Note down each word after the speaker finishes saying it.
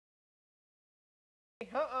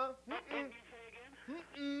Mm-mm.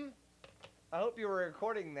 Mm-mm. I hope you were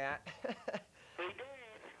recording that.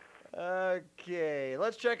 Okay,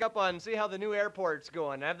 let's check up on, see how the new airport's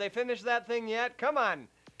going. Have they finished that thing yet? Come on.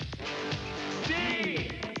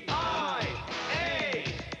 D-I-A!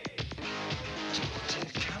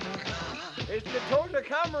 It's the Total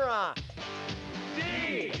Camera.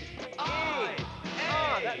 D-I-A!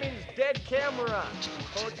 That means dead camera.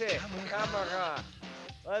 Total Camera.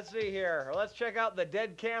 Let's see here. Let's check out the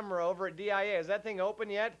dead camera over at DIA. Is that thing open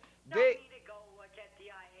yet?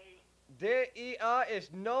 DIA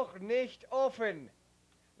ist noch nicht offen.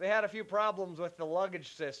 They had a few problems with the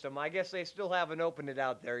luggage system. I guess they still haven't opened it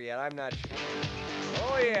out there yet. I'm not sure.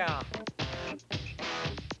 Oh, yeah.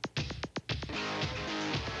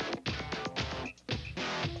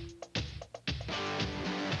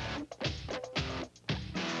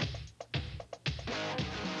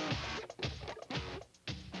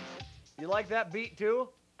 You like that beat, too?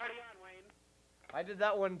 Party on, Wayne. I did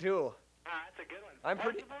that one, too. That's a good one. I'm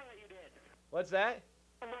pretty... That's the more that you did. What's that?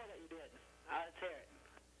 The more that you did. Let's hear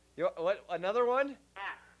it. What? Another one?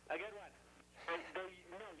 Yeah, a good one. No,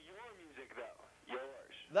 your music, though.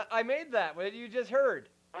 Yours. I made that. What you just heard.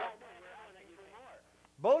 Oh, no, that you did more.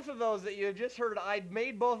 Both of those that you just heard, I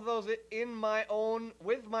made both of those in my own,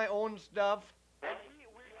 with my own stuff. We're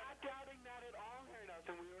not doubting that at all here,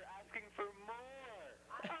 Nelson. We were asking for more.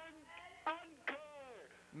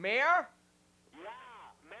 Encore. Mayor? Yeah,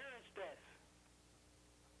 Maristus.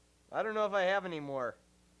 I don't know if I have any more.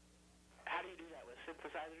 How do you do that with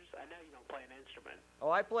synthesizers? I know you don't play an instrument.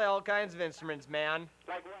 Oh, I play all kinds of instruments, man.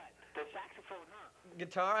 Like what? The saxophone, huh?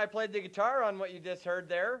 Guitar, I played the guitar on what you just heard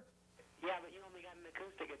there. Yeah, but you only got an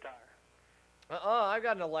acoustic guitar. I've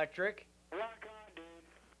got an electric. Rock on, dude.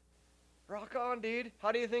 Rock on, dude.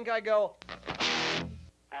 How do you think I go?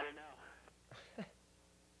 I don't know.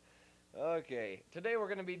 Okay, today we're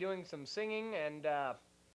going to be doing some singing and,